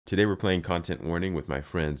Today we're playing Content Warning with my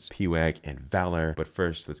friends Pewaggs and Valor. But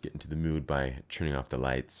first, let's get into the mood by turning off the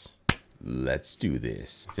lights. Let's do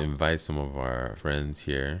this. Let's invite some of our friends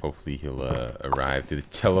here. Hopefully he'll arrive to the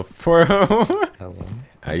teleport. Hello.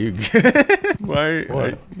 Are you good? Why?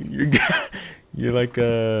 What? You're like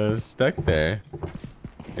stuck there.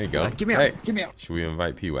 There you go. Give me out. Hey. Give me out. Should we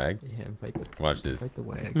invite Pewaggs? Yeah, invite the. Watch this. Invite the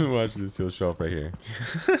wag. Watch this. He'll show up right here.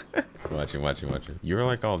 Watch it. You're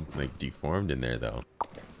like all like deformed in there though.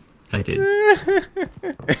 I did.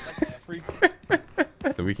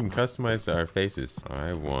 So we can customize our faces.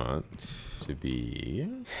 I want to be...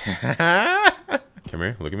 Come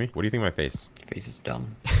here, look at me. What do you think of my face? Your face is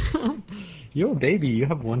dumb. You're a baby. You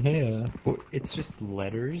have one hair. It's just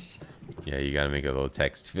letters. Yeah, you gotta make a little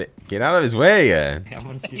text fit. Get out of his way! I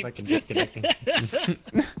want to see if I can disconnect him.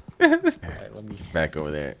 Alright, let me... Back over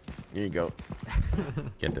there. Here you go.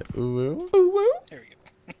 Get the ooh woo. There we go.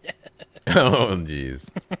 Oh,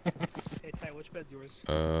 jeez. Hey, Ty, which bed's yours?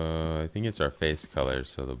 I think it's our face color,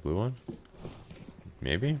 so the blue one?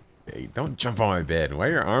 Maybe? Hey, don't jump on my bed. Why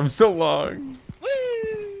are your arms so long? Woo!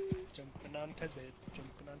 Jumping on Ty's bed.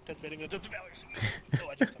 Jumping on Ty's bed and gonna jump to Valor's. Oh,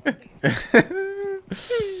 I jumped on my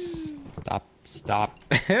bed. Stop.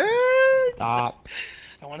 Stop.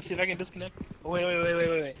 I want to see if I can disconnect. Oh, wait.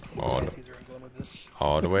 Oh, I see where I'm going with this.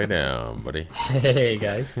 all the way down, buddy. Hey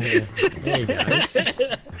guys. Hey guys.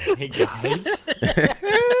 Hey guys.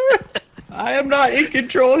 I am not in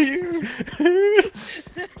control here.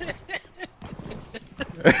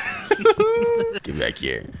 Get back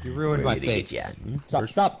here. You ruined my Ready to face. get ya.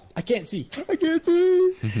 Stop. I can't see. I can't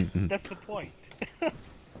see. That's the point.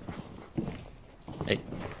 Hey.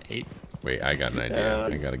 Wait, I got an idea.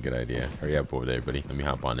 I got a good idea. Hurry up over there, buddy. Let me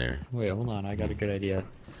hop on there. Wait, hold on. I got a good idea.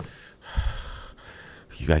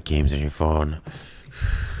 You got games on your phone.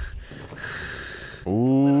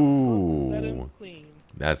 Ooh. Let him clean.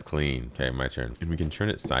 That's clean. Okay, my turn. And we can turn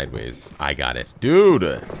it sideways. I got it. Dude!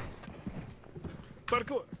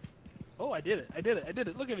 Parkour. Oh, I did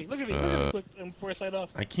it. Look at me. Look, before I slide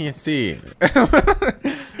off. I can't see.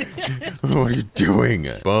 What are you doing?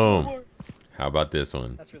 Boom. How about this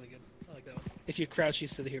one? That's really good. I like that one. If you crouch, you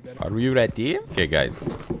sit here better. Are you ready? Okay,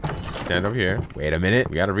 guys. Stand over here. Wait a minute.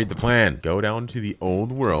 We gotta read the plan. Go down to the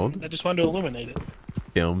old world. I just wanted to illuminate it.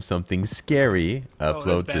 Film something scary.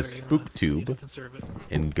 Upload to Need SpookTube. to conserve it.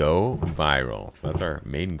 And go viral. So that's our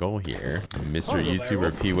main goal here. Mr. I'll go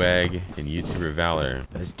YouTuber Pewaggs and YouTuber Valor.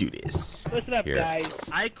 Let's do this. Listen up, Here. guys.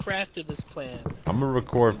 I crafted this plan. I'm gonna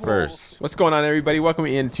record first. What's going on, everybody? Welcome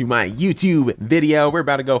into my YouTube video. We're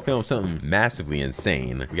about to go film something massively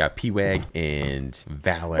insane. We got Pewaggs and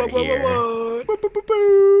Valor here. Whoa.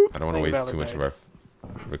 I don't want to waste Valor too much of died.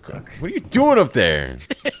 our What are you doing up there?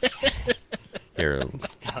 Here,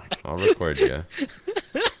 Stuck. I'll record you.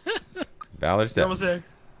 Valor said. Almost there.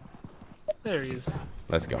 There he is.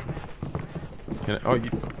 Let's go. You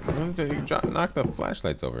knock the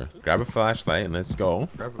flashlights over. Grab a flashlight and let's go.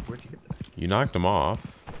 Where'd you get that? You knocked them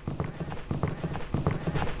off.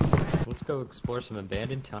 Let's go explore some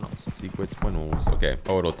abandoned tunnels. Secret tunnels. Okay.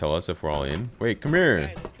 Oh, it'll tell us if we're all in. Wait, come here.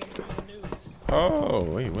 Hey, this coming from the news. Oh,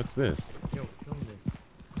 wait, what's this? Yo, film this.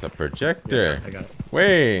 It's a projector. Yeah, I got it.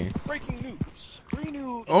 Wait. Breaking news. 3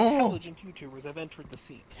 new Oh. intelligent YouTubers have entered the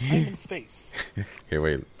scene. I'm in space. Here,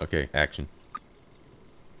 wait. Okay, action.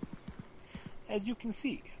 As you can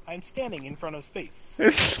see, I'm standing in front of space.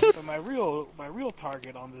 But my real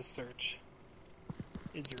target on this search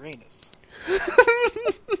is Uranus.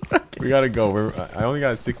 We gotta go. I only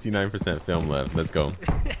got 69% film left. Let's go.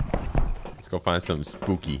 Let's go find something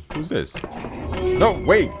spooky. Who's this? No,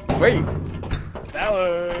 wait.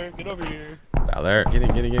 Valor, get over here. Valor, get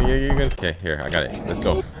in. Okay, here, I got it. Let's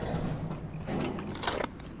go.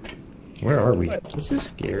 Where are we? This is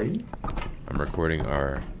scary. I'm recording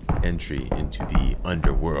our entry into the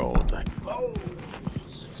underworld. Oh.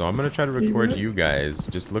 So I'm gonna try to record you guys.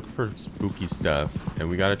 Just look for spooky stuff, and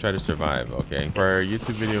we gotta try to survive, okay? For our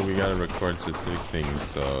YouTube video, we gotta record specific things.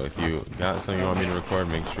 So if you got something you want me to record,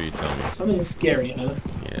 make sure you tell me. Something scary, huh?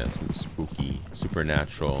 Yeah, some spooky,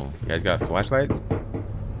 supernatural. You guys got flashlights?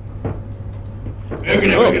 Oh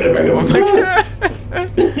my god!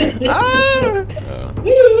 Ah!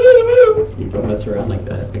 You don't mess around like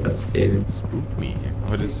that. I got scared. Spook me.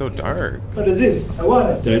 Oh, it is so dark. What is this? I want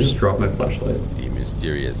it. Did I just drop my flashlight? The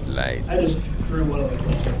mysterious light. I just threw one of my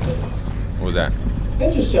flashlights. What was that?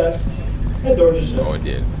 It just shut. That door just shut. Oh, it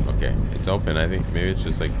did. Okay, it's open. I think maybe it's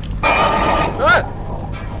just like. Ah!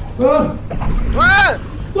 Ah! Ah!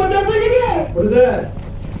 What the fuck is that? What is that?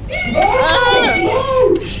 Ah!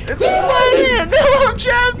 It's a spider! No, I'm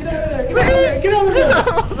trapped! Please! Get out of there!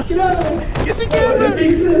 Get out of there! Get the camera!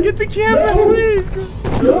 Get the camera, please!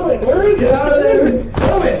 No,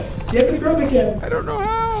 throw the can. I don't know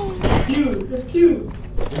how. Q. It's Q.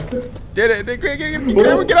 Get it. Get the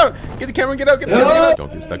camera. Get out. Get the camera. Get out. Get the camera. Get out.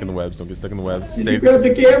 Don't get stuck in the webs. Don't get stuck in the webs. Did you Save grab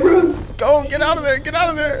the camera? Go. Get out of there. Get out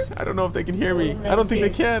of there. I don't know if they can hear me. I don't think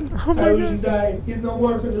they can. Oh my Tyllusion god. died. He's no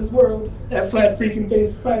more for this world. That flat freaking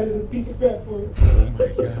face spiders and pizza crap for it. Oh my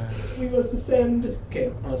god. We must ascend.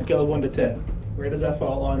 Okay, on a scale of 1 to 10, where does that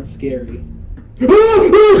fall on scary? Oh,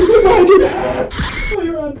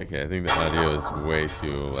 you're on. Okay, I think the audio is way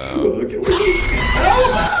too loud. Okay,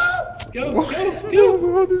 go,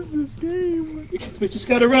 What is this game? We just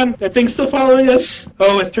gotta run. That thing's still following us.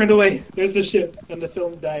 Oh, it's turned away. There's the ship. And the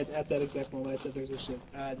film died at that exact moment I said there's a ship.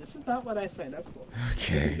 This is not what I signed up for. I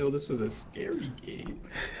Okay. didn't know this was a scary game.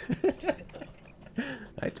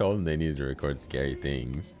 I told them they needed to record scary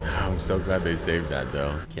things. I'm so glad they saved that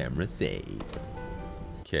though. Camera saved.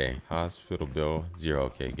 Okay, hospital bill 0.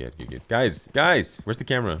 Okay, good. Guys, where's the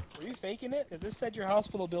camera? Were you faking it? Because this said your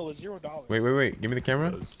hospital bill was $0. Wait. Give me the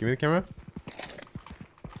camera. Give me the camera.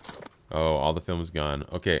 Oh, all the film is gone.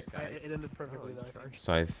 Okay, It ended perfectly though, I think.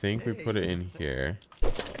 so I think we put it in here.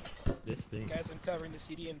 This thing. Guys, I'm covering the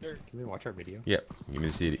CD in dirt. Can we watch our video? Yep, give me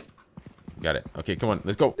the CD. Got it. Okay, come on,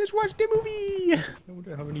 let's go. Let's watch the movie. I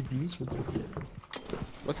wonder how many views we'll get.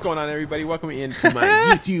 What's going on, everybody? Welcome into my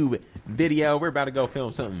YouTube video. We're about to go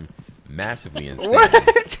film something massively insane.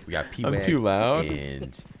 What? We got Pewaggs I'm too loud.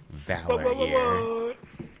 And Valor here.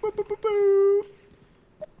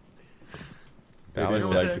 Valor's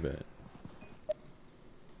Hey, like that.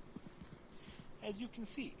 As you can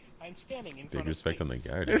see, I'm standing in Big front respect of on the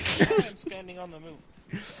space. guard. I'm standing on the moon.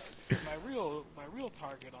 My real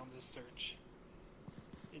target on this search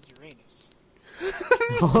is Uranus.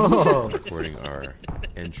 Oh. Recording our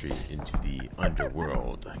entry into the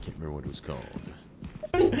underworld. I can't remember what it was called.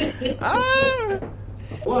 Ah!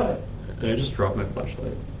 What? Did I just drop my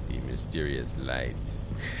flashlight? The mysterious light.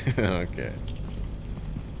 Okay.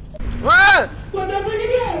 Ah! What the fuck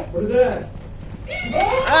is that? What is that?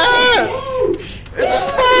 Ah! It's a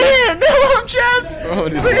spider! No, I'm trapped! Oh,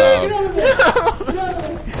 it is loud. No!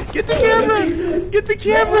 Get the camera! Get the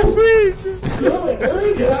camera, please! Throw it,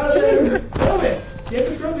 hurry, get out of there! Throw it! You have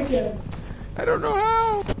to throw the can. I don't know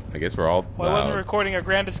how. I guess we're all Well, I wasn't loud. recording a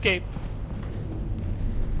grand escape.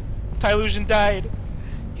 Tyllusion died.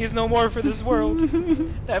 He's no more for this world.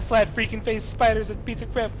 That flat freaking face spiders and pizza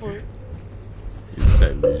crap for it. It's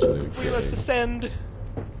Tyllusion, We must okay. ascend.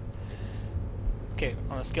 Okay,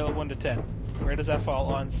 on a scale of 1 to 10, where does that fall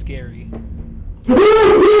on scary?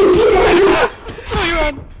 Oh, you're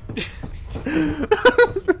on.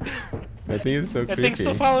 I think it's so That creepy. thing's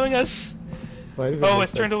still following us. Why did Oh,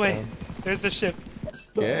 it's turned away. There's the ship.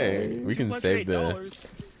 Okay, we can save the. $208.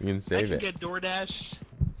 We can I save can it. get DoorDash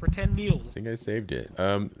for 10 meals. I think I saved it.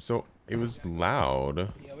 So it was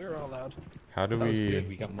loud. Yeah, we were all loud. How do That was we? good.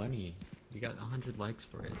 We got money. We got 100 likes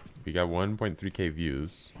for it. We got 1.3k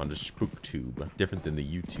views on the SpookTube. Different than the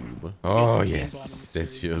YouTube. Oh yes,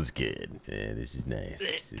 this feels good. Yeah, this is nice.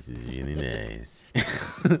 This is really nice.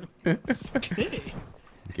 Hey.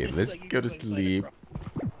 Okay, It's let's like you go to just, like, slide sleep.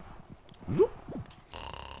 across.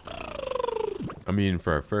 I mean,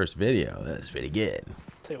 for our first video, that's pretty good.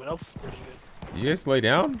 Tell you what else is pretty good. Did you guys lay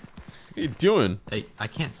down? What are you doing? Hey, I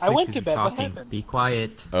can't I sleep went 'cause to you're bed, what talking. happened? Be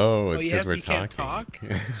quiet. Oh, it's because we're you can't talking.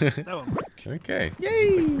 talk? That won't work. Okay. It's like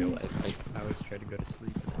Yay! real life. I always try to go to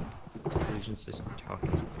sleep and then Asians just keep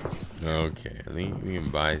talking. Okay, I think we can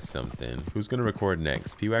buy something. Who's gonna record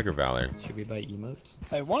next? Pewaggs or Valor? Should we buy emotes?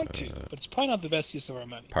 I want to, but it's probably not the best use of our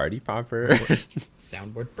money. Party popper.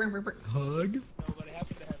 Soundboard. Hug. No, but I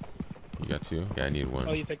happen to have. You got two? Yeah, I need one.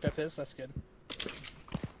 Oh, you picked up his? That's good.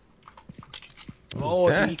 What Oh,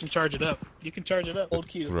 is see, that? you can charge it up. You can charge it up. Old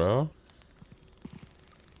Q. Throw?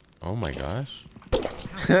 Oh my gosh.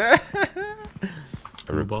 A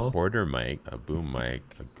Goo ball? recorder mic, a boom mic,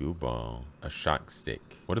 a goo ball, a shock stick.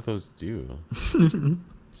 What do those do? We don't have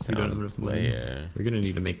Sound enough money. player. We're gonna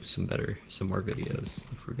need to make some more videos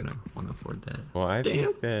if we're gonna want to afford that. Well, I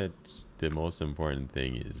think that the most important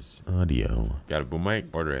thing is audio. Got a boom mic?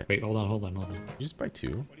 Order it. Wait, hold on. You just buy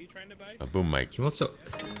two. What are you trying to buy? A boom mic. He wants to.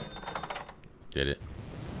 Did it.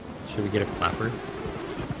 Should we get a clapper?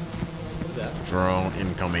 What is that? Drone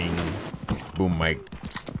incoming. Boom mic.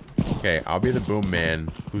 Okay, I'll be the boom man.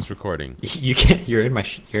 Who's recording? You can't. You're in my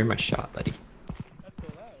shot, buddy. That's so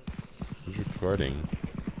loud. Who's recording?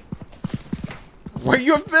 Why are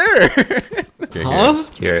you up there? Okay, Huh?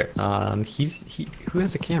 Here. Who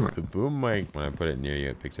has a camera? The boom mic, when I put it near you,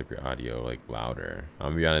 it picks up your audio like louder. I'm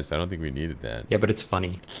gonna be honest, I don't think we needed that. Yeah, but it's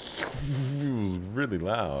funny. It was really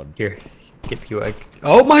loud. Here, get Pewaggs.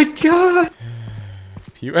 Oh my god!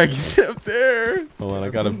 Pewaggs up there. Hold on, I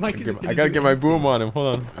gotta get my boom on him.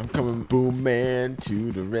 Hold on. I'm coming. Boom man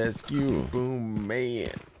to the rescue. Boom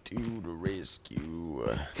man to the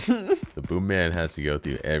rescue. The boom man has to go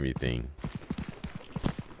through everything.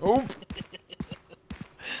 Oh.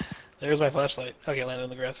 There's my flashlight. Okay, landed on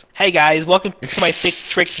the grass. Hey guys, welcome to my sick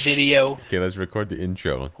tricks video. Okay, let's record the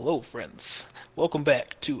intro. Hello friends. Welcome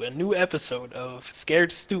back to a new episode of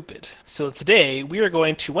Scared Stupid. So today we are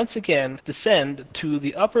going to once again descend to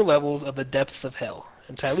the upper levels of the depths of hell.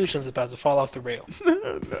 And Tyllusion is about to fall off the rail.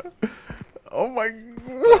 No. Oh my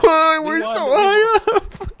god, we're so high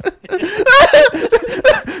up.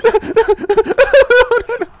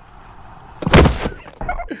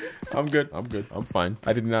 I'm good. I'm fine.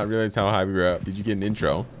 I did not realize how high we were up. Did you get an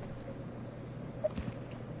intro?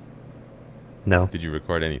 No. Did you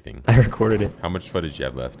record anything? I recorded it. How much footage do you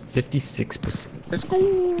have left? 56%. Let's go.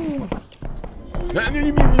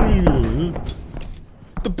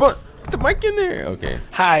 The mic in there. Okay.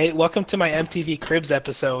 Hi, welcome to my MTV Cribs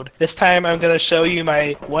episode. This time I'm going to show you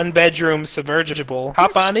my one-bedroom submergible.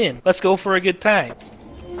 Hop on in. Let's go for a good time.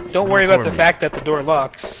 Don't worry about the fact that the door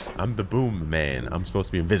locks. I'm the boom man. I'm supposed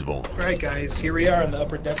to be invisible. Alright guys, here we are in the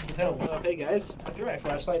upper depths of hell. Hey guys, I threw my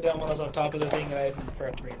flashlight down while I was on top of the thing and I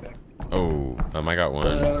forgot to bring it back. Oh, I got one.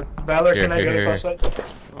 So, Valor, can I get a flashlight?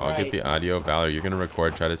 I'll get the audio. Valor, you're going to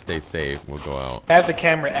record. Try to stay safe. We'll go out. Have the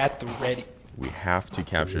camera at the ready. We have to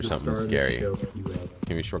capture something scary.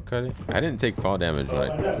 Can we shortcut it? I didn't take fall damage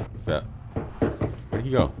when I fell. Where'd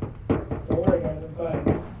he go? Don't worry, guys, I'm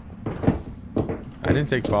fine. I didn't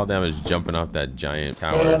take fall damage jumping off that giant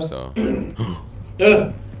tower, so. Get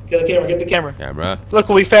the camera, get the camera. Camera. Look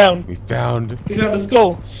what we found. We found the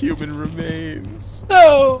skull. human remains.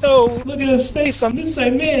 No, look at his face on this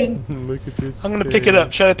side, man. Look at this. I'm gonna pick it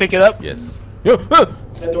up. Should I pick it up? Yes.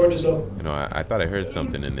 That door just opened. You know, I thought I heard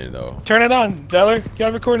something in there though. Turn it on, Valor. You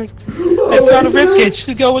got recording. I found a ribcage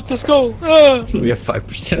to go with the skull. We have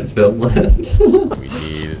 5% film left. We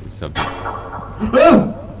need something.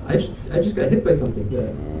 I just got hit by something.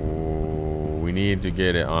 We need to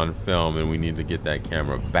get it on film, and we need to get that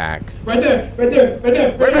camera back. Right there.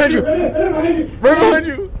 Right behind you. Right behind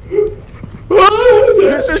you.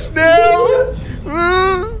 Mr. Snail.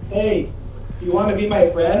 Hey, you want to be my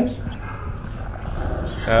friend?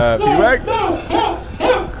 Pewaggs?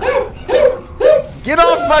 Get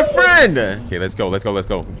off my friend! Okay, let's go.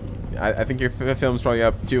 I think your film's probably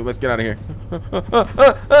up too. Let's get out of here.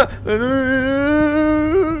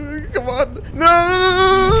 Come on.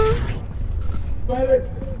 No! Spider!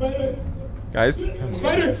 Guys.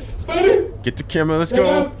 Spider! Get the camera. Let's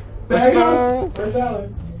go. Let's go. Where's Valor?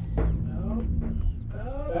 No.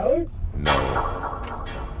 Valor? No.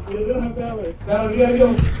 We don't have Valor. Valor, you gotta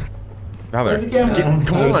go. Valor, Where's the camera?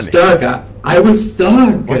 come I on. was stuck. I was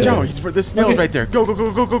stuck. Watch out. The snail's right there. Go.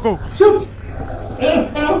 Jump!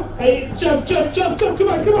 Hey, jump! Come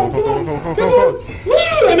on! Go. Woo!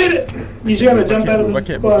 I made it! You just gotta jump out of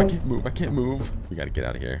this box. I can't move. We gotta get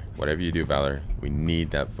out of here. Whatever you do, Valor, we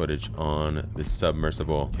need that footage on the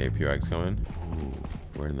submersible. Okay, Pewaggs coming. Ooh,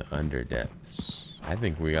 we're in the under depths. I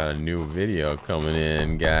think we got a new video coming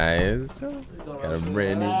in, guys. Got a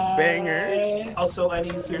brand new banger. Also, I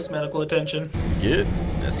need serious medical attention. Good.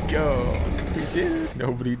 Let's go. We did.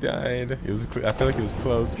 Nobody died. It was. I feel like it was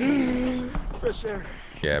close. Fresh air.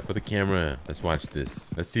 Yeah, put the camera. Let's watch this.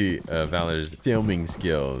 Let's see Valor's filming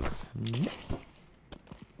skills. Make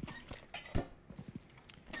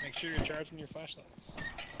sure you're charging your flashlights.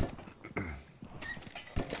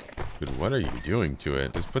 Dude, what are you doing to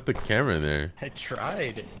it? Just put the camera in there. I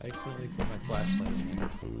tried. I accidentally put my flashlight in.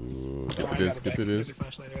 Ooh, Oh, get to this.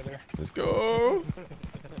 Flashlight right there. Let's go.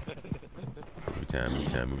 Move time.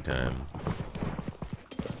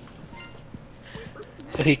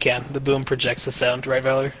 He can. The boom projects the sound, right,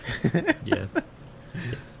 Valor? Yeah.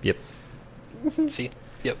 Yep. See?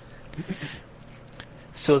 Yep.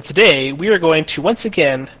 So today, we are going to once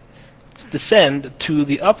again descend to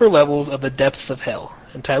the upper levels of the depths of hell.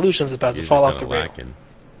 And Tyllusion is about to fall off the rail.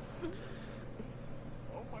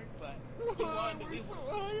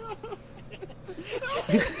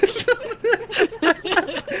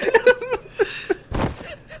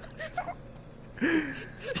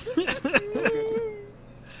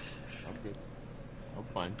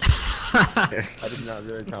 I did not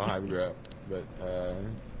realize how high we were up, but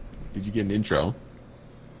did you get an intro?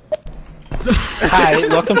 Hi,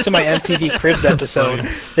 welcome to my MTV Cribs episode.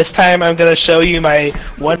 This time I'm gonna show you my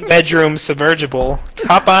one-bedroom submergible.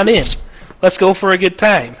 Hop on in. Let's go for a good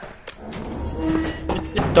time.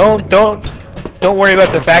 Don't worry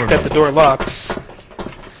about the fact that the door locks.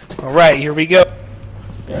 All right, here we go.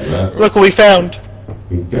 Look what we found.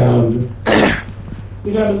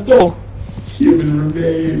 We got a skull. Human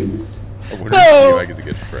remains. I wonder if No. Pewaggs is a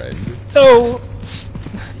good friend. No!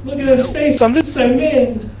 Look at his face on this side,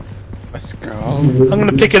 man. A skull. I'm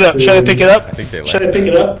gonna pick it up. Should I pick it up? I think they like Should I pick that.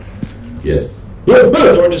 it up? Yes. The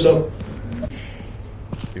door just open. I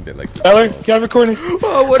think they like the Tyler, skulls. you got recording?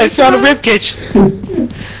 Oh, what I is found a that? rib cage.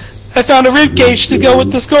 I found a rib cage to go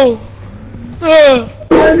with the skull. Oh,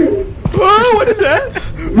 what is that?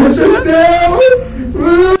 Mr.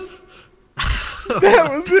 Snail!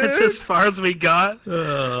 That was that's it! as far as we got.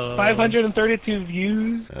 532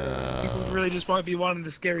 views. People Uh, really just want to be wanting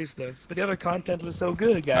the scary stuff. But the other content was so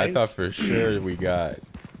good, guys. I thought for sure we got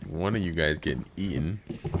one of you guys getting eaten.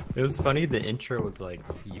 It was funny. The intro was like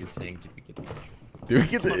you saying, "Did we get the intro?" Did we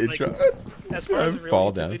get the Like, intro? as far as the fall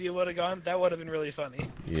real YouTube down. video would have gone, that would have been really funny.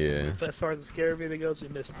 Yeah. But as far as the scary video goes, we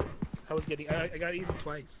missed it. I got eaten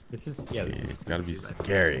twice. This is yeah. This is It's gotta be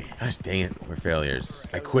scary. Gosh dang it, we're failures.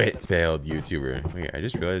 I quit. Failed YouTuber. Wait, I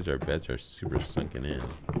just realized our beds are super sunken in.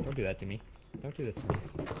 Don't do that to me. Don't do this to me.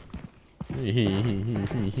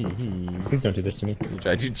 Please don't do this to me. You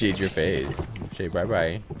tried to change your face. Say bye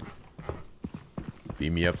bye.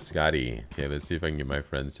 Beam me up, Scotty. Okay, let's see if I can get my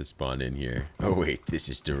friends to spawn in here. Oh wait, this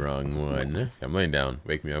is the wrong one. I'm laying down.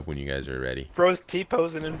 Wake me up when you guys are ready. Bro's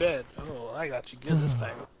T-posing in bed. Oh, I got you good this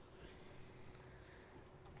time.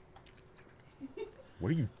 What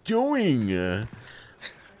are you doing?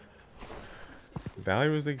 Valor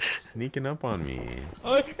was like sneaking up on me.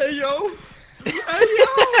 Hey yo! Hey yo!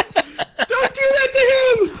 Don't do that to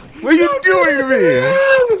him! What are you doing to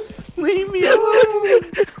me? Leave me alone!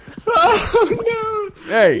 Oh no!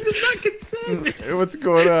 Hey, He does not consent. what's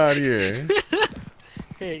going on here?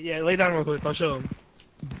 Hey, yeah, lay down real quick. I'll show him.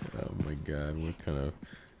 Oh my god, what kind of...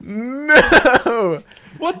 No!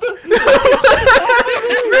 What the?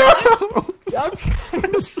 No! I'm trying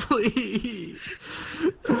to sleep.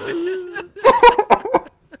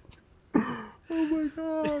 Oh my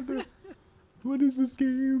god. What is this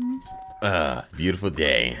game? Beautiful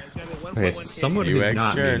day. Okay, someone who's Pewaggs,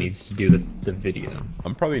 not sure. me needs to do the video.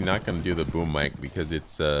 I'm probably not gonna do the boom mic because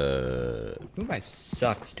it's Boom mic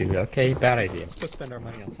sucks, dude. Okay, bad idea. Let's go spend our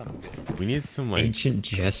money on something good. we need some like Ancient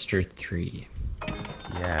Gesture 3.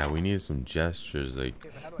 yeah, we need some gestures like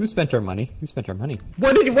Who spent our money? Who spent our money?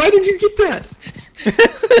 Why did you get that?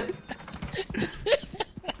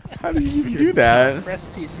 how did you do that? Press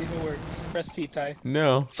T, see if it works. Press T, Ty.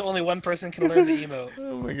 No. So only one person can learn the emote.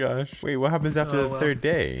 Oh my gosh. Wait, what happens after Oh, the well. third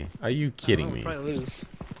day? Are you kidding We'll me? probably lose.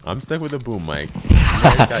 I'm stuck with a boom mic. You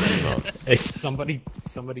guys got emotes. Hey, somebody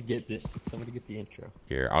get this. Somebody get the intro.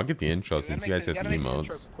 Here, I'll get the intro since you guys have the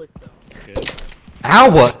emotes. Quick, though. Good. Ow!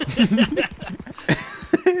 What?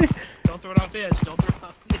 Don't throw it off the edge. Don't throw it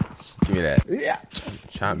off the edge. Give me that. Yeah.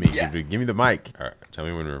 Chop me. Yeah. Give me the mic. Alright, tell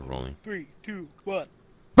me when we're rolling. 3, 2, 1.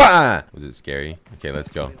 Bah! Was it scary? Okay, let's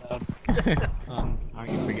go.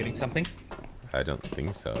 Aren't you forgetting something? I don't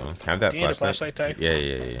think so. Have that Do you need a flashlight. flashlight, Ty?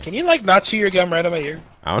 Yeah. Can you like not chew your gum right on my ear?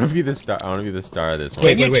 I want to be the star. I want to be the star of this one.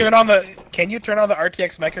 Wait, Can you turn on the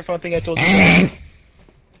RTX microphone thing I told you?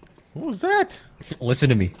 What was that? Listen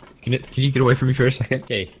to me. Can you get away from me for a second?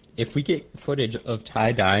 Okay. If we get footage of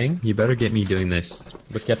Ty dying, you better get me doing this.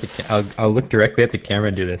 Look at the. I'll look directly at the camera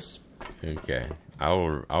and do this. Okay.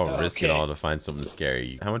 I'll risk it Okay. all to find something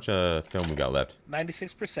scary. How much film we got left?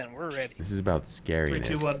 96%. We're ready. This is about 3, scariness.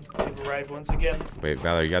 2, 1. We've arrived once again. Wait,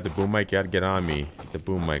 Valor, you got the boom mic? You gotta get on me. Get the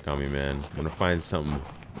boom mic on me, man. I'm gonna find something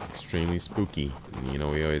extremely spooky. And, you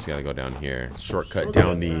know, we always gotta go down here. Shortcut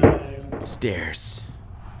down the stairs.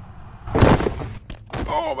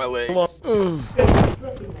 Oh, my legs.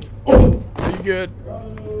 Are you good?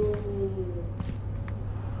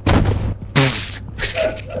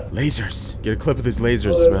 Lasers. Get a clip of these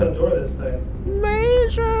lasers, man.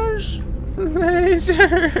 Lasers.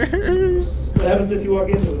 Lasers. What happens if you walk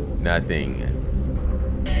into it? Nothing.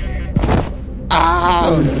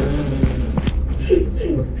 Ah!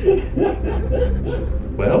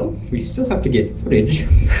 Well, we still have to get footage.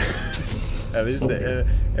 At least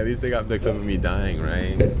they got the clip of me dying,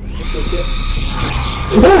 right?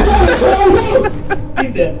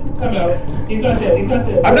 He's dead. I'm out. He's not dead. He's not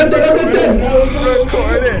dead. I'm not dead.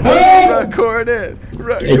 Record it!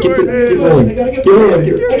 Record it! Hey, get Record it! going. I gotta get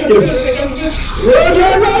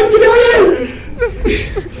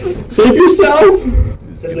Save yourself.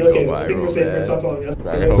 This is gonna go I think we're safe. We're viral, following us.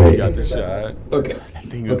 man. I hope you got the shot. Okay. That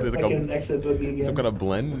thing was I like can a, exit boogie again. some kind of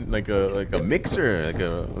blend, like a mixer, like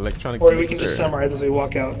a electronic Or mixer. we can just summarize as we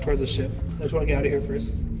walk out towards the ship. I just want to get out of here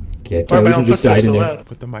first. Okay, Why are my Tyllusion own just footsteps died so in there. loud?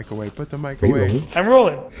 Put the mic away. Put the mic Are you away. rolling? I'm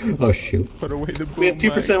rolling. Oh shoot. Put away the boom We have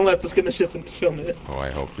 2% mic. left. Let's get in the ship and film it. Oh,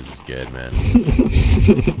 I hope this is good, man. You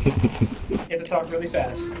have to talk really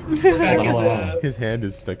fast. We're back in the. His hand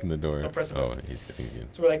is stuck in the door. Press it. Oh, he's getting again.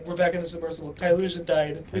 So we're back in the submersible. Tyllusion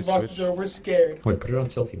died. We I locked the switch? door. We're scared. Wait, put it on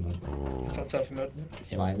selfie mode. Oh, It's on selfie mode.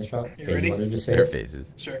 Am I in the shop? You Okay, ready? you want to just say their it?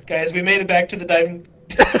 faces. Sure, guys. We made it back to the diving.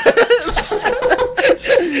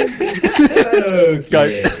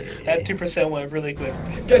 Guys. That 2% went really quick.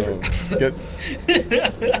 Good.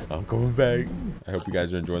 I'm going back. I hope you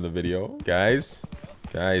guys are enjoying the video. Guys.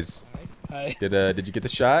 Hi. Did you get the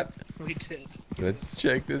shot? We did. Let's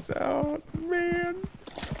check this out, man.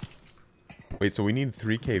 Wait, so we need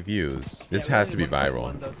 3K views. This Yeah, we has to be only went viral.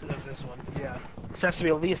 one, though, to this one. Yeah. This has to be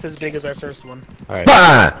at least as big as our first one. Alright.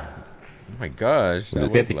 Bah! Oh my gosh, that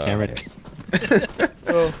Look at was the loud. camera.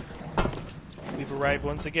 Oh. We've arrived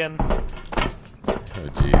once again. Oh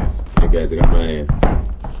jeez. Hey guys, I got my.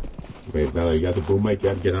 Wait, Valor, you got the boom mic? You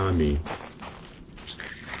gotta get on me.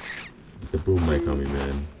 The boom mic on me,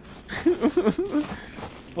 man.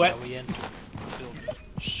 What? We entered the building.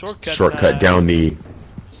 Shortcut. Shortcut time. down the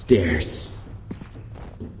stairs.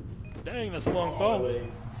 Dang, that's a long fall.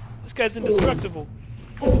 This guy's indestructible.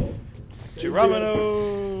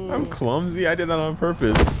 Geronimo. I'm clumsy. I did that on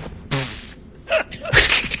purpose.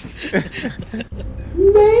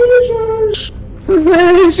 Lasers!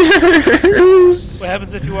 Lasers! What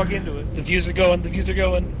happens if you walk into it? The views are going. The views are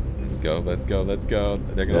going. Let's go, let's go, let's go.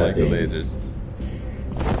 They're gonna like the lasers.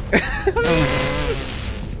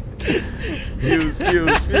 Views,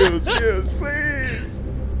 please!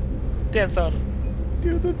 Dance on him.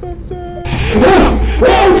 Do the thumbs up.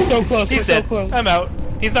 We're so close. He's We're dead. so close. I'm out.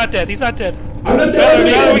 He's not dead. He's not dead. I'm not Valor,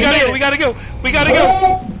 dead. we gotta go. We gotta go. We gotta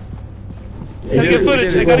go. Gotta get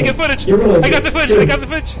footage. I gotta get footage. I got the footage. I got the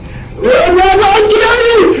footage. Run! Get out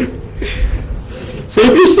of here!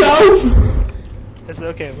 Save yourself! It's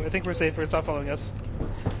okay. I think we're safer. It's not following us.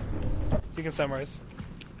 You can summarize.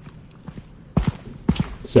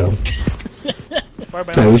 So, Bye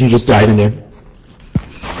bye. Tyllusion just died in there.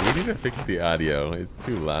 We need to fix the audio. It's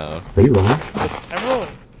too loud. Are you rolling? I'm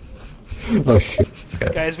rolling. Oh shit.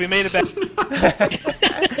 Okay. Guys, we made it back.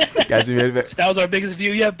 Guys, we made it back. That was our biggest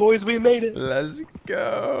view yet, boys. We made it. Let's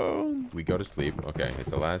go. We go to sleep. Okay,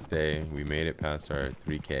 it's the last day. We made it past our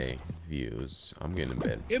 3K views. I'm getting in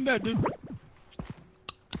bed. Get in bed, dude.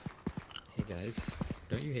 Hey guys,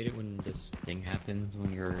 don't you hate it when this thing happens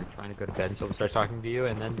when you're trying to go to bed and someone starts talking to you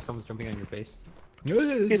and then someone's jumping on your face?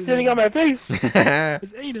 He's sitting on my face.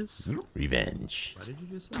 His anus. Revenge. What did you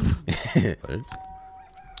just say?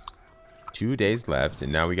 2 days left,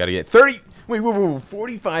 and now we gotta get 30. Wait,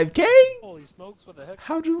 45K? Holy smokes! What the heck?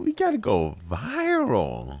 How do we gotta go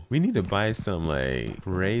viral? We need to buy some like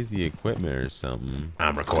crazy equipment or something.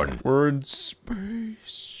 I'm recording. We're in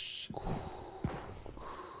space.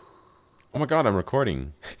 Oh my god, I'm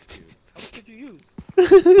recording. How much did you use?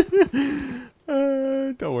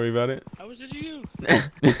 Don't worry about it. How much did you use?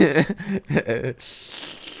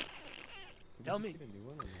 Tell me.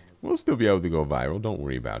 We'll still be able to go viral. Don't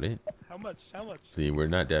worry about it. How much? How much? See, we're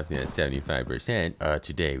not definitely at 75%.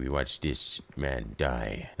 Today we watched this man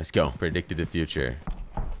die. Let's go. Predicted the future.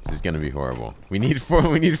 This is gonna be horrible. We need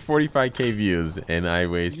 45K views, and I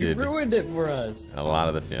wasted ruined it for us. a lot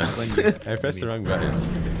of the film. I pressed the wrong button.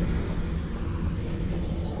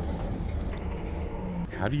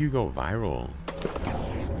 How do you go viral?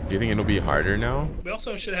 Do you think it'll be harder now? We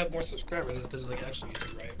also should have more subscribers if this is like actually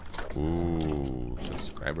YouTube, right? Ooh,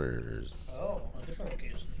 subscribers. Oh, a different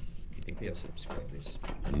location. You think we have subscribers?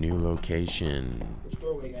 A new location. Which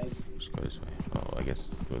doorway, guys? Let's go this way. Oh, I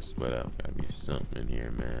guess we'll split up. Gotta be something in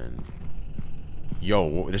here, man.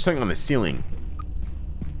 Yo, there's something on the ceiling.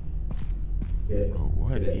 Bro,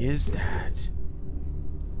 what is that?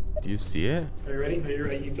 Do you see it? Are you ready?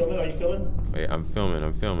 Are you filming? Are you filming? Wait, I'm filming.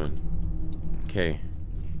 Okay,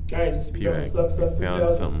 Guys, Pewaggs, I found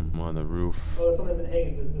something on the roof. Oh, there's something been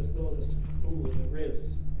hanging. There's still this. Ooh, the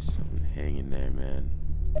ribs. Something hanging there, man.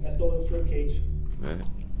 I stole the fruit cage. What?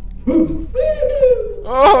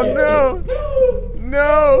 Oh no!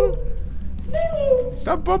 No!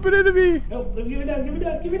 Stop bumping into me! Help! Give me down! Give me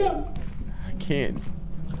down! Give me down! I can't.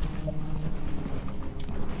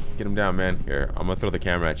 Get him down, man. Here, I'm gonna throw the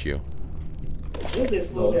camera at you. What is this?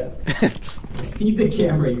 Slow down. Keep the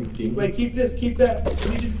camera, you king. Wait, keep this, keep that.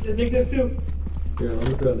 You need to take this too. Here, let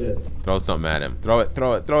me throw this. Throw something at him. Throw it.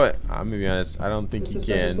 I'm gonna be honest. I don't think This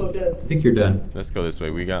he is such a slow can. death. I think you're done. Let's go this way.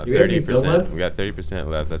 We got Do we have any film 30%. left? We got 30%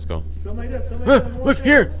 left. Let's go. Film like that. Film like Huh, that. One look step,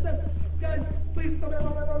 here. one step. Guys, please come out.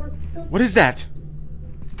 Help. What is that?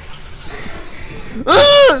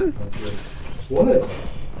 Ah! What?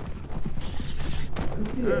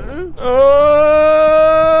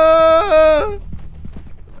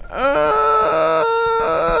 Ah!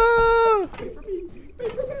 Wait for me.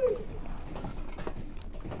 Wait for me.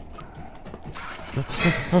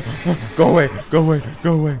 Go away. Go away.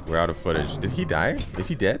 Go away. We're out of footage. Did he die? Is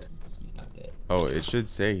he dead? He's not dead. Oh, it should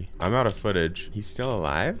say I'm out of footage. He's still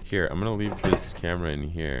alive? Here, I'm gonna leave this camera in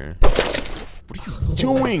here. What are you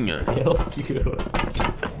doing? Help you.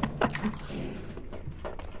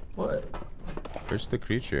 What? Where's the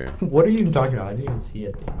creature? What are you even talking about? I didn't even see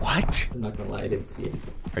it. What? I'm not gonna lie, I didn't see it.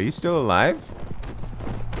 Are you still alive?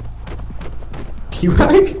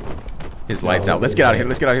 Pewagg? His lights out. Let's get out of here.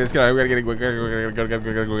 Let's get out of here. Let's get out of here. We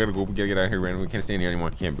gotta get out of here, man. We can't stay in here anymore.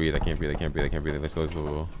 I can't breathe. I can't breathe. I can't breathe. I can't breathe. Let's go. Let's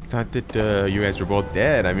go. Thought that you guys were both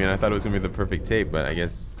dead. I mean, I thought it was gonna be the perfect tape, but I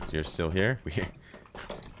guess you're still here.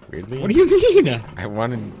 Weirdly. What do you mean? I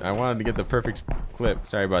wanted to get the perfect clip.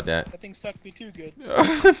 Sorry about that. That thing sucked me too good.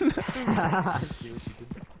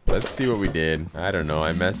 Let's see what we did. I don't know.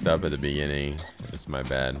 I messed up at the beginning. It's my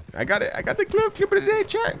bad. I got it. I got the clip. Clip of the day.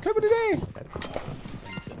 Chat. Clip of the day.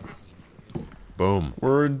 Boom.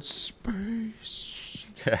 We're in space.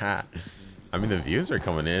 I mean, the views are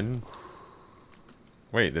coming in.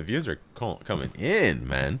 Wait, the views are coming in,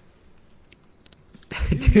 man.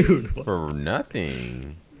 Dude. For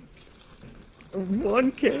nothing.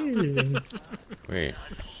 1K. Wait.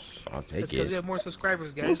 I'll take That's because we it. have more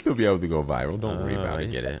subscribers, We'll guys. still be able to go viral. Don't worry about I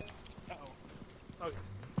it. get it.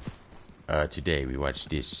 Okay. Today we watched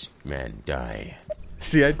this man die.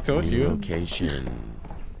 See, I told you. Location.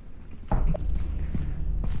 I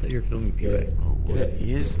thought you were filming Pewagg. Oh, what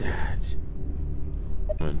is that?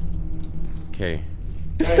 Okay.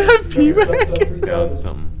 Is Alright, that so Pewagg?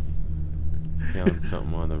 Found Found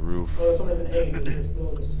something on the roof. Oh, someone's been hanging. There's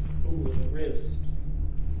still this. Ooh, the ribs.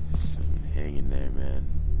 Something hanging there, man.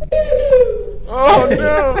 Oh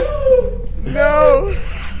no! No!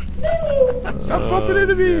 Stop bumping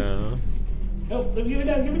into me! Help! Give me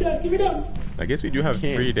down! Give me down! Give me down! I guess we do have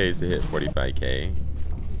 3 days to hit 45K.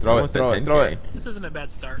 Throw it, throw it, throw it. This isn't a bad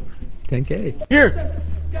start. 10K. Here!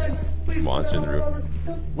 Guys, please. Monster in the roof.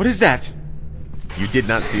 What is that? You did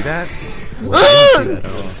not see that? Well, I didn't see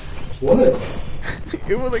that at all. What?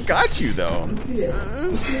 It would have got you though. See it.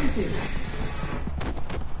 See anything.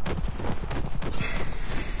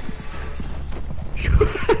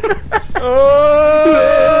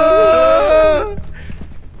 Oh!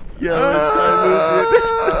 Yo, it's Tyllusion.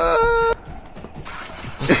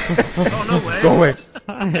 Oh, no way. Go away.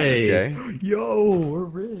 Hey. Okay. Yo, we're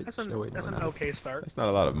rich. That's an, Oh, wait, that's no, an not. okay start. That's not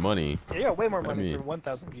a lot of money. Yeah, you got way more money mean- for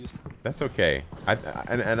 1,000 views. That's okay.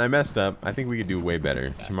 And I messed up. I think we could do way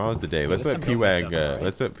better. Tomorrow's the day. Let's let Let's not go mess Pewagg. up, alright?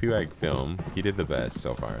 Let's let Pewagg film. He did the best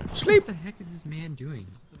so far. What the heck is this man doing?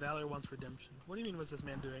 Valor wants redemption. What do you mean, what's this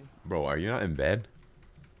man doing? Bro, are you not in bed?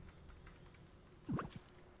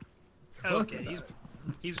 Oh, okay,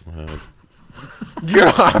 he's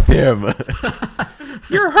Get off him!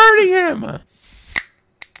 You're hurting him!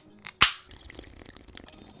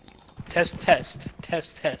 test.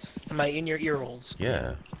 Am I in your ear holes?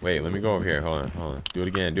 Yeah. Wait, let me go over here. Hold on. Do it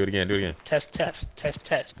again. Test.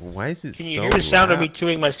 Why is it Can you so hear the sound of me loud?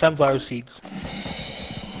 chewing my sunflower seeds?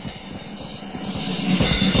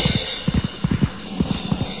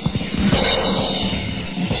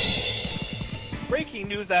 Breaking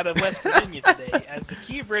news out of West Virginia today, as the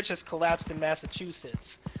Key Bridge has collapsed in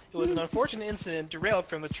Massachusetts. It was an unfortunate incident derailed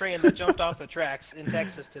from the train that jumped off the tracks in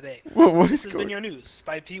Texas today. What This is has been going your news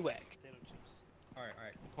by Pewagg.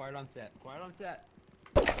 Alright. Quiet on set.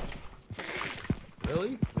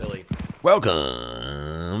 Really?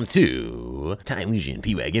 Welcome to Tyllusion,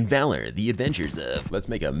 Pewagg, and Valor, the adventures of Let's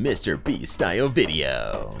Make a Mr. Beast style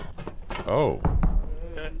video. Oh.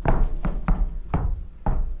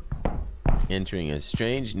 Entering a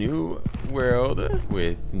strange new world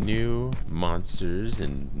with new monsters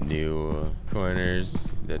and new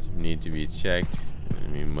corners that need to be checked.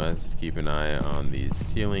 And we must keep an eye on these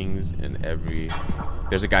ceilings and every...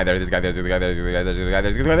 There's a guy there, there's a guy there,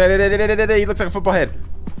 he looks like a football head.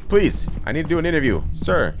 Please, I need to do an interview.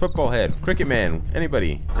 Sir, football head, cricket man,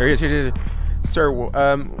 anybody. There he is, here. Sir,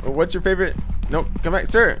 what's your favorite... No, come back,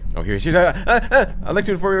 sir. Oh, here he is. I'd like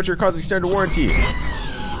to inform you about your car's extended warranty.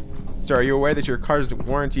 Sir, are you aware that your car's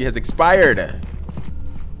warranty has expired?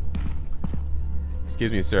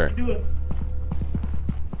 Excuse me, sir. Do it.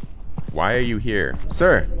 Why are you here?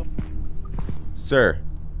 Sir! Sir,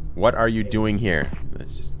 what are you doing here?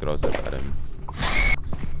 Let's just throw stuff at him.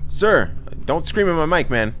 Sir! Don't scream at my mic,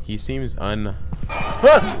 man. He seems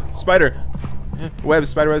Ah! Spider! Web,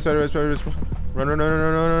 spider.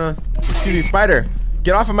 Run. Excuse me, spider!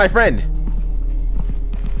 Get off of my friend!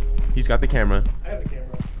 He's got the camera. I have the camera.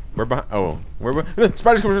 We're behind. Oh,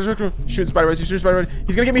 Spider's coming. Shoot Spider. He's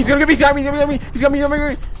gonna get me. He's got me.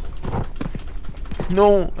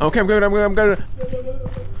 No. Okay, I'm good. I'm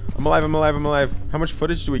alive. How much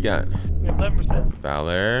footage do we got? We have 11%.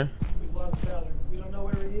 Valor.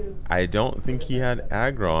 I don't think he had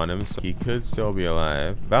aggro on him, so he could still be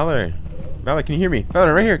alive. Valor! Valor, can you hear me?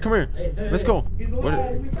 Valor, right here, come here. Let's go.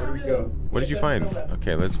 What did you find?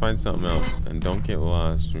 Okay, let's find something else. And don't get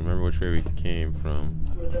lost. Remember which way we came from.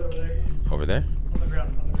 Over there? On the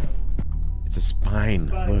ground. It's a spine.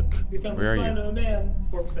 Look. We found Where are the spine you? of a man.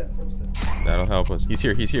 4%. That'll help us. He's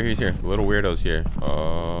here. The little weirdo's here.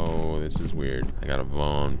 Oh, this is weird. I got a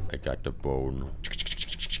bone. I got a bone.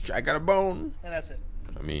 And that's it.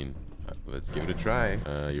 I mean, let's give it a try.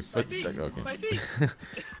 Your foot's stuck. Okay.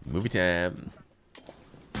 Movie time.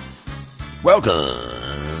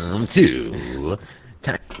 Welcome to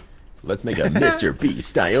time. Let's make a Mr. B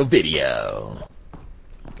style video.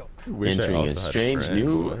 Entering a strange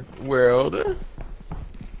new world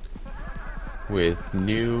with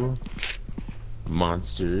new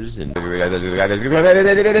monsters and he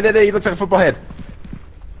looks like a football head.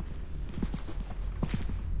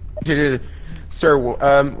 Sir,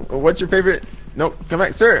 what's your favorite? Nope, come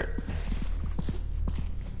back, sir.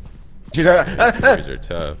 These are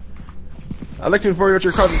tough. I'd like to inform you about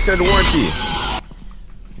your car's extended warranty.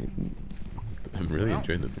 I'm really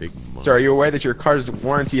enjoying the big monster. Sir, are you aware that your car's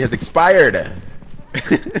warranty has expired?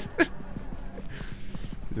 The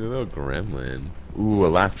little gremlin. Ooh, a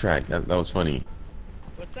laugh track. That was funny.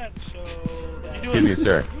 What's that show? Excuse me,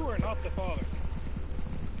 sir. You are not the father.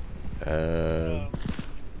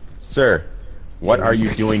 Sir, what are you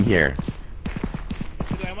doing here?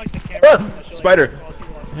 I'm like the camera. Spider!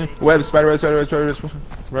 Web, spider.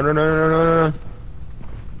 Run.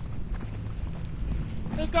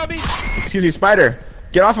 There's gotta be. Excuse me, spider.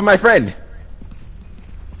 Get off of my friend.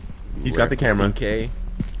 He's got the camera. Okay.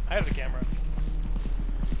 I have the camera.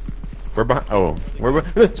 We're behind. Oh,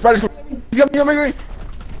 spider's. He's got me.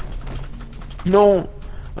 No.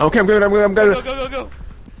 Okay, I'm good. Go.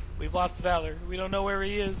 We've lost Valor. We don't know where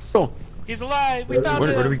he is. Oh. He's alive. We found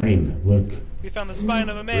him. Where do we go? We found the spine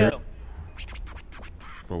of a man.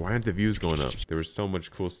 Bro, why aren't the views going up? There was so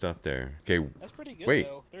much cool stuff there. Okay. That's pretty good. Wait.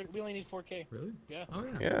 Though. We only need 4K. Really? Yeah. Oh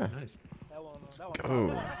yeah. Yeah. Nice. That one.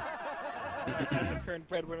 Go. Current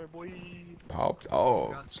breadwinner, boy. Popped.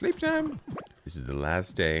 Oh, sleep time. This is the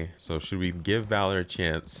last day, so should we give Valor a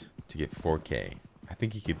chance to get 4K? I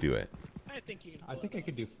think he could do it. I think you can. I think I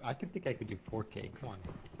could do 4K. Come on.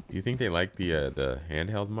 Do you think they like the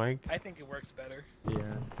handheld mic? I think it works better.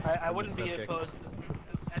 Yeah. I wouldn't be opposed.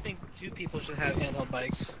 I think 2 people should have handheld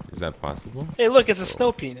mics. Is that possible? Hey, look, it's a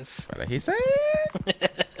snow penis. What did he say?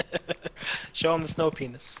 Show him the snow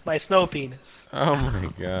penis. My snow penis. Oh my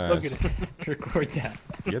god. Look at it. Record that.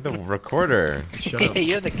 You're the recorder. Shut up.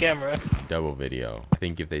 You're the camera. Double video. I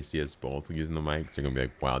think if they see us both using the mics, they're gonna be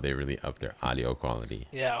like, wow, they really upped their audio quality.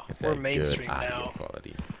 Yeah, Get we're that mainstream good audio now.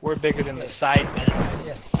 quality. We're bigger than the side man.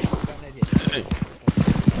 Yeah.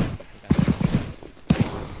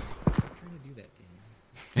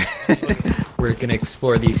 We're gonna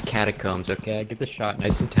explore these catacombs, okay? Get the shot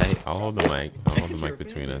nice and tight. I'll hold the mic. I'll hold the mic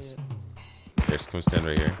between us. There's come stand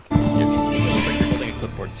right here. Holding a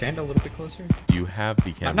clipboard. Stand a little bit closer. Do you have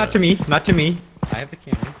the camera? Not to me. Not to me. I have the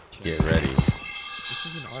camera. Get ready. This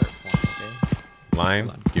is an art form, okay?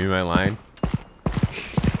 Line. Give me my line.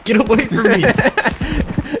 Get away from me.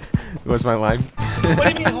 What's my line? What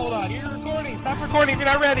do you mean, hold on? You're recording. Stop recording if you're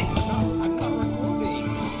not ready. I'm not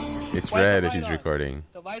recording. It's Why is red the if he's light on? recording.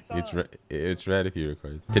 The lights on. It's red if he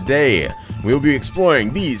records. Today, we'll be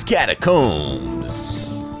exploring these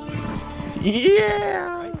catacombs.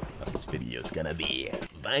 Yeah! This video's gonna be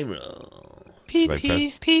viral. Pee Like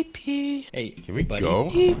pee, pee pee, Hey, Can we buddy. go?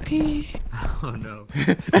 pee pee, Oh no.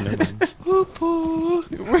 Never mind. poo poo,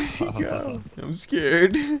 Where did he go? I'm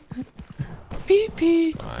scared. pee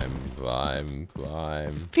pee, Climb.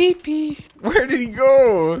 pee pee, Where did he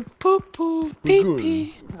go? poo poo, pee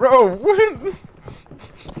pee. Bro, what?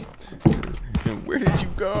 Where did you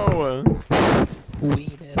go?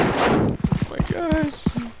 Weenus. Oh my gosh.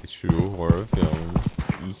 The true horror film.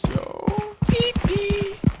 Yo. Pee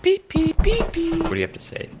pee, pee pee, pee pee. What do you have to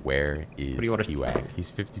say? Where is do you wanna- Pewaggs? He's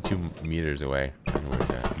 52 meters away. I don't know where's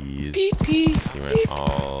that. Pee pee, He went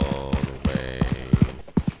all the way.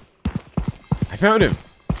 I found him.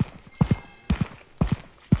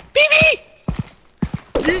 pee pee.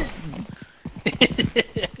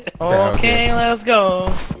 Okay, let's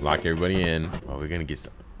go. Lock everybody in. Oh, we're gonna get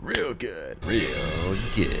some real good.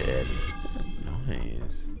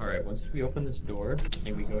 Nice. Alright, once we open this door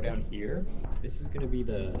and we go down here, this is gonna be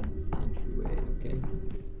the entryway, okay?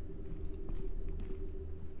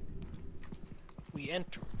 We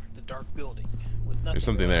enter the dark building with nothing There's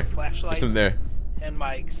something but there. There's flashlights something there. and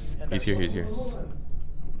mics. And He's our here. souls.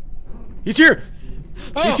 He's here.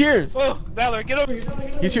 Oh, He's here. Oh, Valor, get over here.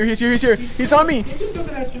 He's here. He's here. He's here. He's on me. He threw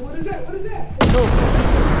something at you. What is that? What is that?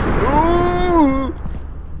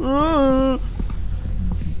 Ooh. Ooh.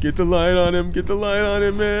 Get the light on him. Get the light on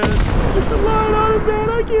him, man. Get the light on him, man.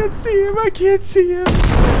 I can't see him. I can't see him.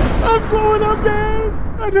 I'm blowing up,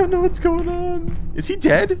 man. I don't know what's going on. Is he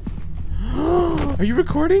dead? Are you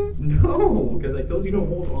recording? No, because I told you to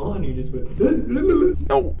hold on. You just went.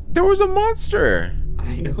 No, there was a monster.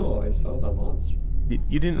 I know. I saw the monster.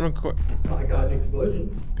 You didn't record. I got an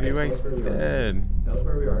explosion. Pewaggs dead. Tell us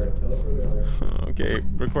where we are. Tell us where we are. Okay,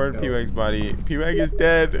 record Pewaggs' body. Pewaggs is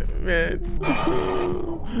dead, man.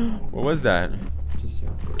 What was that? Just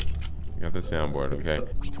soundboard. You got the soundboard, okay.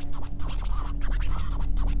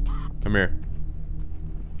 Come here.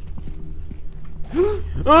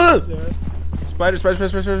 Ah! Spider, spider, spider,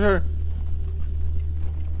 spider, spider.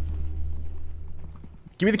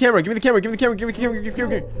 Give me the camera, give me the camera, give me the camera, give me the camera, give me the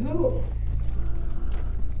camera. No.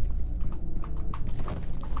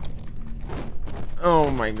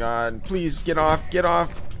 Oh my god, please get off, get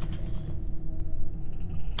off.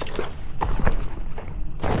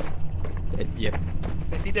 Yep.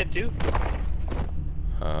 Is he dead too?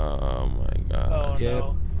 Oh my god. Oh Yep.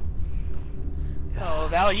 no. Oh,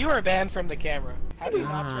 Val, you are banned from the camera. How do you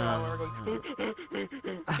not turn on when we're going?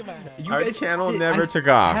 Come on. Our channel never took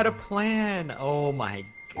off. I had a plan. Oh my.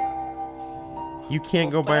 You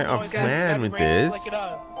can't go by a plan with this. Click it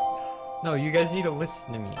on. No, you guys need to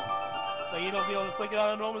listen to me. No, you don't be able to click it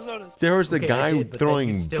on a moment's notice. There was a Okay, I guy did, but then you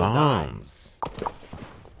throwing still bombs.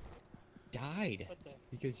 Died. What the?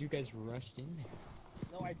 Because you guys rushed in there.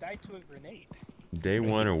 No, I died to a grenade. Day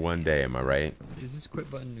one or one day, am I right? Is this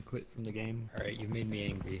quit button to quit from the game? Alright, you made me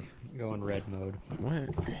angry. Go in red mode. What?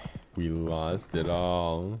 We lost it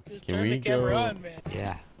all. Just Can turn we the camera go? on, man.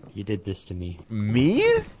 Yeah, you did this to me. Me?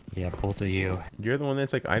 Yeah, both of you. You're the one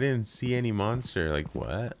that's like, I didn't see any monster. Like,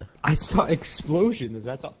 what? I saw explosions.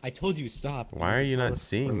 That's all. I told you stop. Why are you Tell not us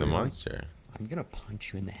seeing where the we went. monster? I'm gonna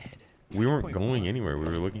punch you in the head. We weren't going anywhere. We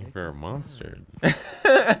were looking for a monster.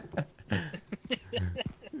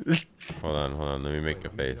 Hold on. Let me make a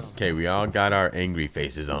face. Okay, we all got our angry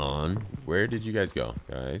faces on. Where did you guys go,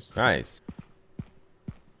 guys? Nice.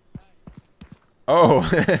 Oh!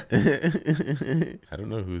 I don't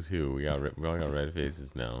know who's who. We all got red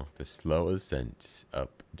faces now. The slow ascent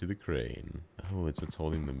up to the crane. Oh, it's what's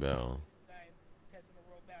holding the bell.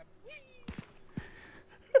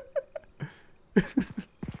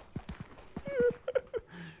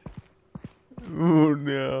 Oh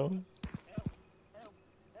no.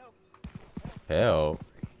 Help.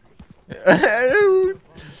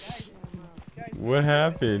 What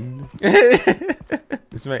happened?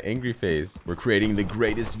 This is my angry face. We're creating the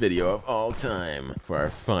greatest video of all time for our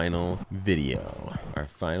final video. Our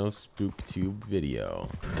final SpookTube video.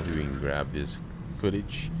 Hopefully we can grab this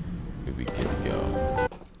footage. We'll be good to go.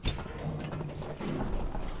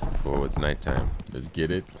 Oh, it's nighttime. Let's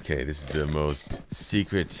get it. Okay, this is the most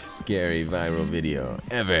secret, scary, viral video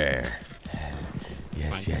ever.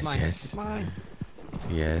 Yes, yes, yes.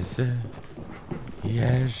 Yes.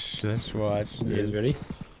 Yes, let's watch this. You guys ready?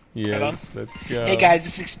 Yes, let's go. Hey guys,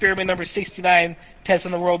 this is experiment number 69. Test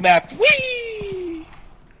on the world map. Whee!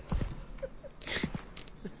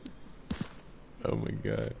 Oh my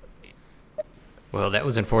god. Well, that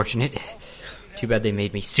was unfortunate. Too bad they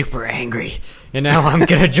made me super angry. And now I'm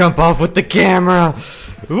gonna jump off with the camera.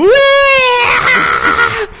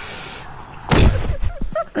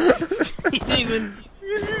 He didn't even...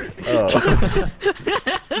 Oh.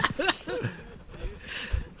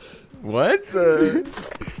 What?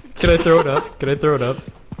 Can I throw it up? Can I throw it up?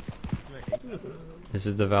 This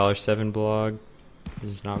is the Valor 7 blog.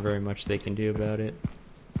 There's not very much they can do about it.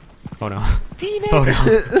 Oh no. Penis. Oh no.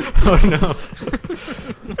 Oh no.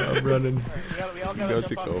 I'm running. We all gotta Go jump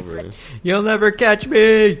took on over. You'll never catch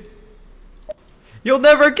me! You'll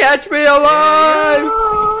never catch me alive!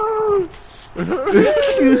 This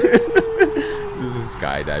is a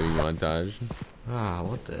skydiving montage. Ah,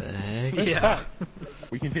 what the heck? Let's talk.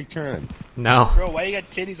 We can take turns. No. Bro, why you got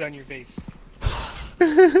titties on your face?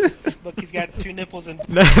 Look, he's got 2 nipples and...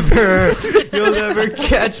 Never! You'll never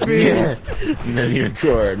catch me! Yeah. Let me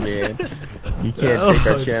record, man. You can't take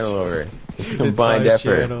our channel over. It's combined my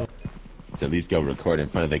effort. channel. So at least go record in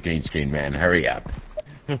front of the green screen, man. Hurry up.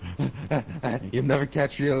 You'll never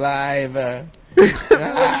catch me alive.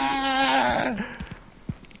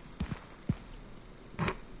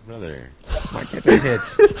 Brother, why can't I hit?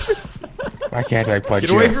 Why can't I punch Get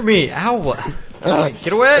you? away from me! Ow!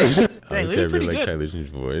 Get away! Honestly, I you're really pretty like good. Tyllusion's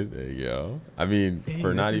voice. There you go. I mean, Hey, for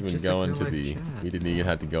this not is even just like going real to life the, chat. we didn't even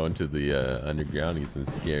have to go into the underground. It's some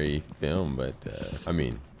scary film, but I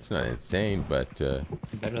mean, it's not insane, but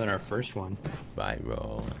Better than our first one.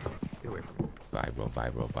 viral, Get away from me. viral,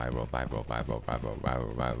 viral, viral, viral, viral, viral,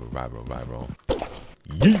 viral, viral, viral, viral.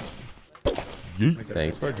 Yeet. Yeet.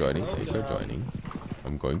 Thanks for joining. Thanks for joining.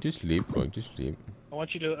 I'm going to sleep. Going to sleep. I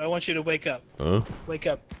want you to wake up. Huh? Wake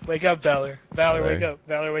up. Wake up, Valor. Valor, Valor. wake up.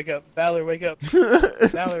 Valor, wake up. Valor, wake up.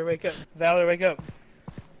 Valor, wake up. Valor, wake up.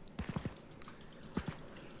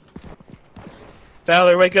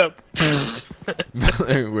 Valor, wake up.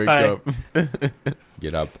 Wake Hi. up.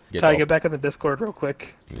 Get up. Get Ty, up. get back on the Discord real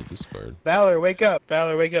quick. In the Discord. Valor, wake up.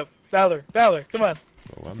 Valor, wake up. Valor, Valor, come on.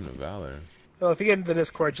 Oh, I'm the Valor. Well, if you get into the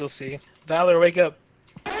Discord, you'll see. Valor, wake up.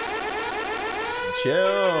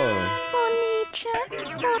 Chill.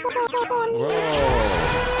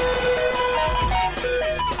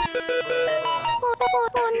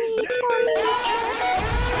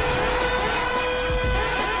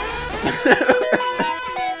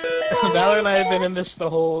 Valor and I have been in this the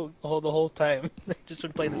whole time. Just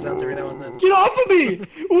been playing the sounds every now and then. Get off of me!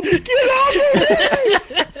 Get off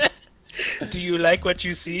of me! Do you like what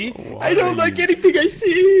you see? I don't like anything I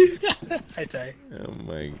see! Hi, Ty. Oh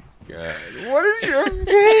my god. What is your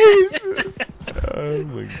face? Oh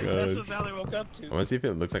my That's god. what Valor woke up to. I want to see if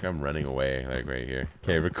it looks like I'm running away, like right here.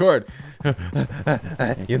 Okay, record.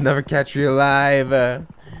 You'll never catch me alive.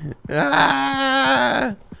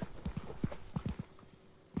 Ah!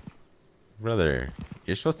 Brother,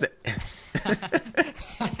 you're supposed to.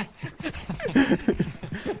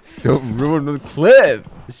 Don't ruin the clip.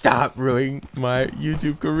 Stop ruining my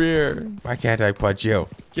YouTube career. Why can't I punch you?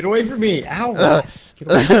 Get away from me! Ow! Get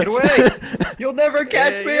away! Get away! You'll never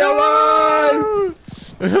catch me alive!